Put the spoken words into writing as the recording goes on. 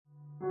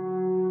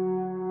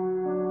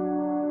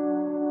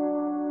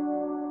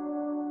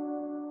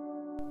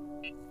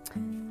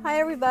Hi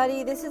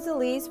everybody, this is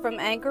Elise from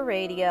Anchor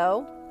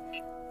Radio,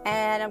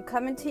 and I'm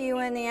coming to you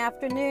in the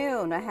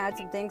afternoon. I had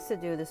some things to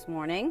do this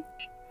morning,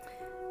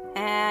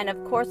 and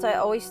of course I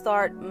always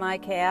start my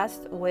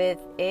cast with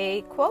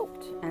a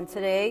quote, and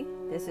today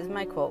this is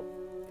my quote.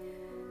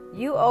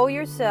 You owe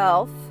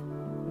yourself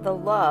the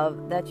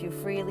love that you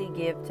freely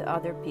give to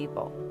other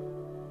people.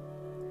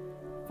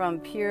 From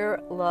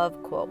Pure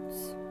Love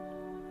Quotes,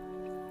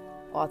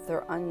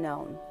 author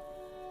unknown.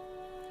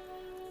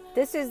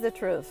 This is the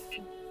truth,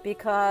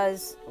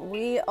 because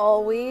we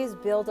always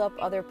build up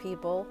other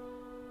people,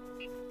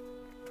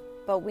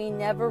 but we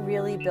never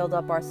really build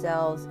up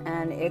ourselves,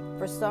 and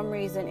for some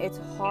reason it's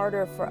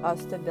harder for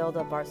us to build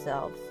up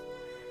ourselves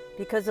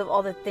because of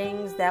all the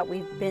things that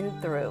we've been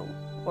through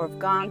or have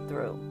gone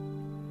through.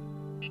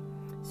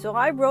 So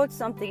I wrote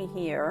something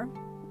here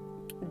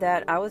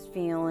that I was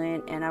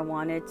feeling, and I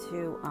wanted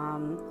to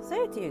say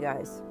it to you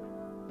guys.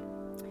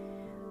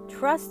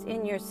 Trust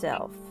in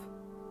yourself.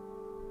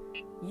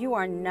 You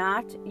are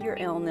not your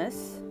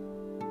illness.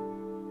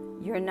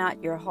 You're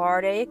not your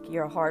heartache,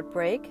 your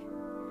heartbreak.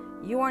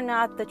 You are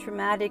not the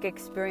traumatic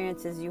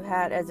experiences you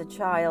had as a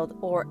child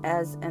or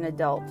as an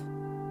adult.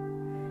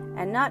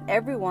 And not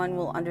everyone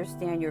will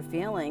understand your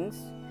feelings.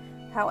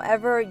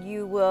 However,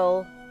 you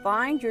will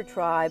find your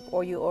tribe,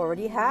 or you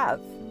already have.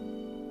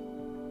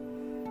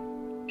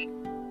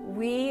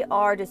 We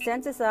are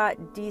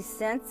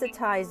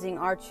desensitizing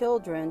our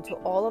children to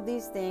all of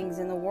these things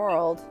in the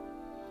world,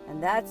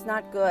 and that's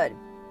not good.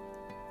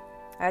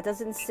 That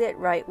doesn't sit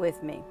right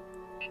with me.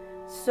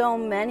 So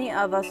many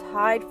of us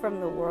hide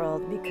from the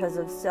world because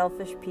of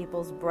selfish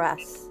people's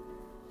breaths,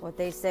 what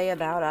they say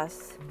about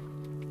us.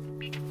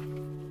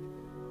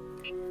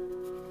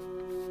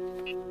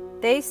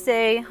 They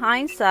say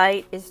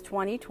hindsight is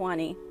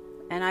 20/20,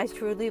 and I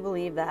truly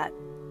believe that.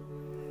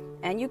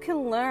 And you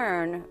can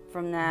learn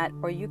from that,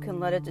 or you can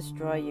let it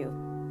destroy you.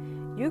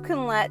 You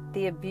can let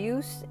the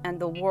abuse and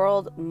the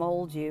world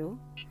mold you.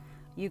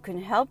 You can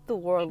help the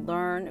world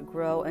learn,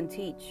 grow, and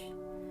teach.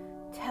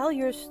 Tell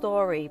your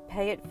story,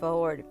 pay it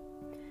forward.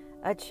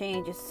 A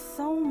change is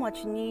so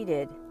much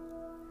needed.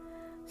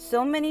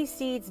 So many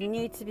seeds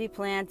need to be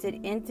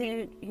planted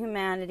into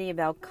humanity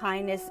about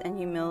kindness and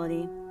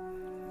humility.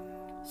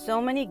 So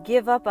many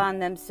give up on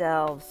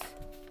themselves.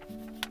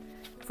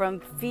 From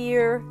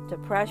fear,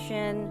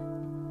 depression,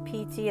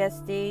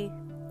 PTSD.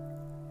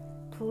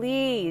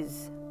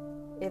 Please,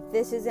 if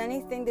this is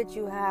anything that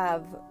you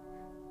have,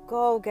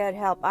 go get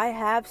help. I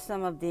have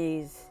some of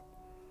these.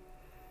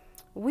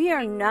 We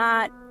are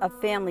not a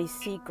family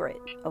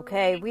secret,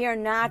 okay? We are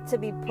not to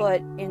be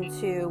put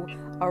into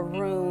a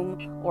room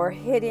or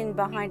hidden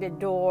behind a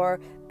door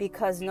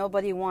because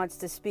nobody wants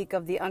to speak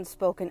of the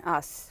unspoken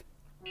us.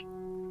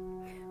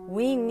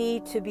 We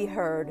need to be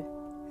heard.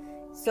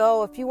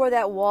 So if you were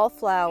that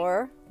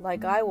wallflower,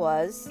 like I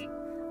was,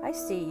 I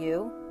see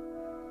you.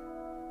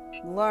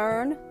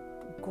 Learn,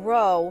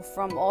 grow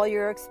from all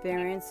your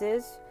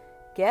experiences,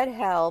 get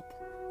help,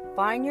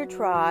 find your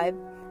tribe,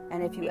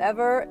 and if you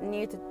ever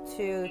need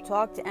to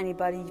talk to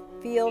anybody,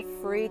 feel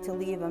free to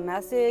leave a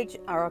message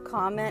or a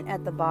comment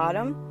at the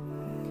bottom.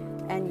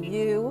 And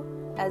you,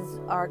 as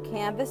our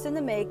canvas in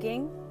the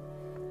making,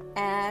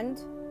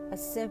 and a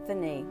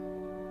symphony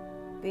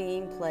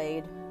being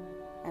played.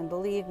 And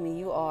believe me,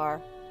 you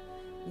are.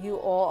 You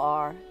all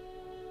are.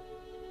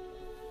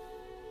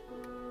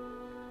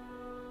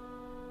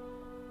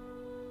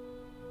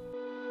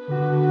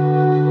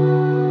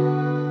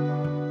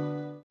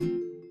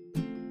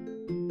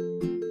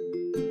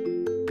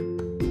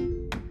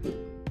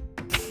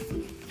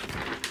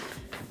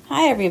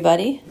 Hi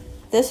everybody,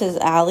 this is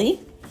Allie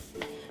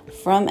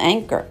from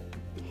Anchor.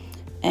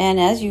 And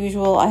as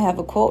usual, I have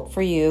a quote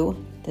for you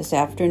this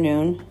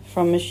afternoon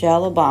from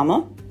Michelle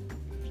Obama.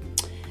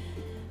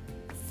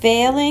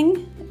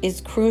 Failing is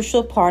a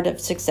crucial part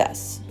of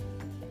success.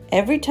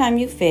 Every time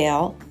you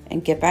fail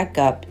and get back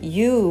up,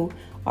 you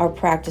are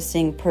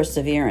practicing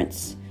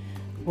perseverance,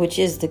 which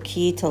is the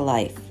key to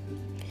life.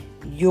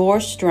 Your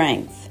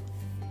strength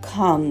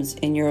comes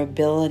in your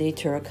ability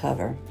to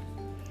recover.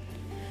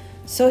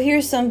 So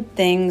here's some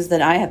things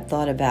that I have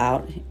thought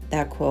about.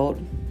 That quote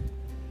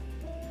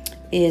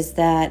is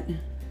that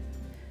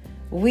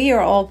we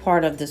are all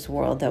part of this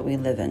world that we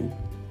live in.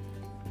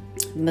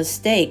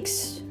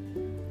 Mistakes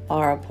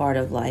are a part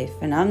of life.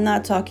 And I'm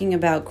not talking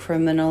about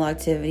criminal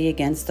activity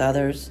against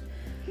others.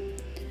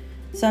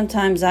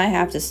 Sometimes I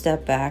have to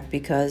step back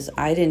because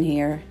I didn't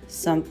hear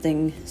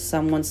something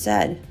someone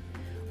said,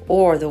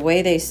 or the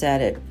way they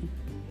said it.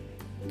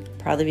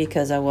 Probably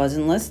because I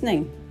wasn't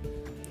listening.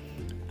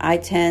 I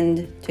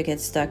tend to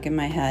get stuck in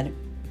my head.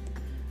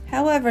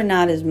 However,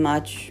 not as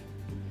much.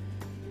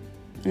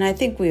 And I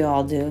think we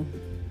all do.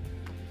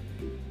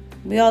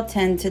 We all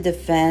tend to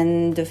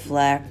defend,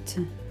 deflect,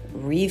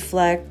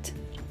 reflect.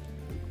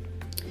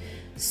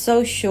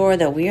 So sure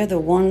that we are the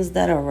ones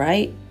that are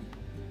right.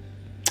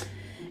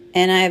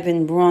 And I have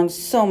been wrong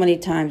so many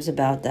times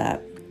about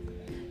that.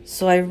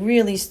 So I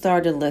really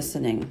started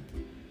listening.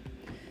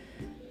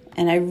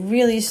 And I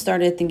really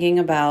started thinking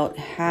about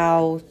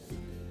how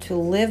to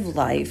live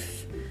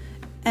life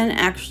and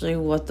actually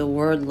what the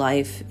word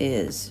life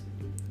is.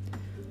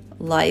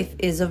 Life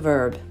is a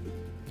verb.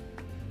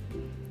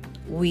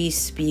 We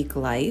speak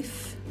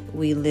life.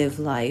 We live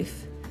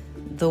life.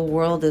 The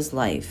world is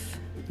life.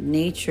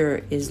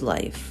 Nature is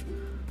life.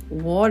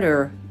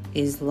 Water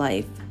is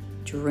life.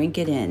 Drink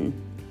it in.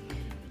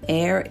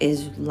 Air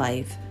is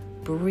life.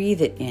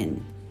 Breathe it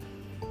in.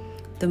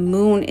 The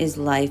moon is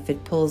life.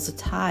 It pulls the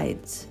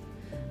tides.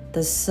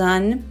 The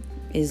sun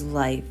is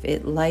life.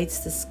 It lights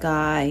the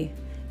sky,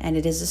 and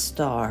it is a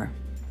star.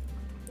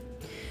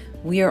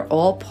 We are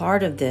all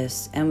part of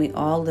this, and we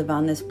all live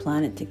on this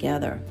planet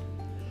together.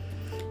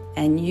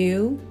 And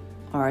you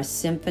are a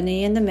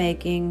symphony in the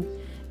making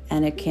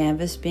and a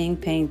canvas being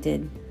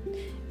painted.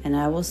 And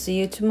I will see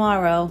you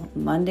tomorrow,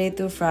 Monday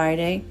through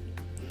Friday.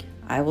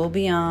 I will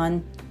be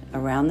on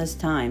around this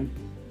time.